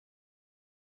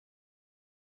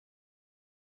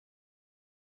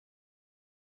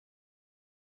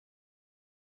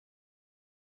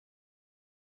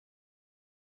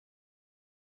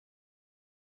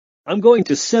I'm going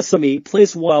to Sesame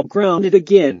Place while grounded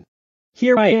again.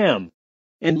 Here I am.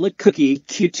 And look, Cookie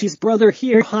Cutie's brother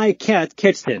here. Hi, Cat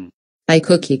Catchton. Hi,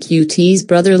 Cookie Cutie's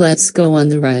brother, let's go on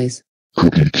the rise.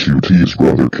 Cookie Cutie's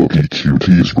brother, Cookie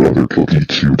Cutie's brother, Cookie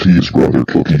Cutie's brother,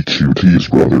 Cookie Cutie's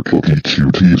brother, Cookie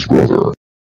Cutie's brother.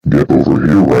 Get over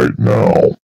here right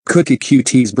now. Cookie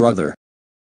Cutie's brother.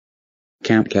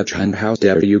 Can't catch and how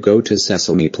dare you go to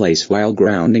Sesame Place while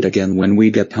grounded again. When we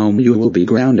get home you will be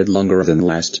grounded longer than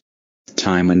last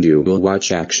time and you will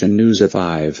watch Action News at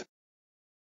 5.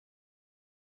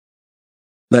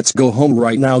 Let's go home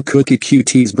right now, Cookie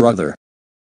Cutie's brother.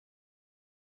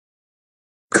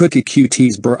 Cookie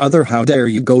Cutie's brother, how dare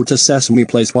you go to Sesame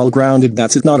Place while grounded?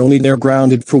 That's it, not only they're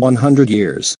grounded for 100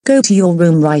 years. Go to your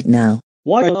room right now.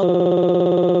 What?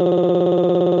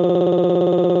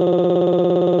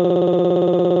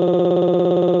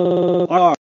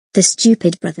 The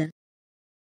stupid brother.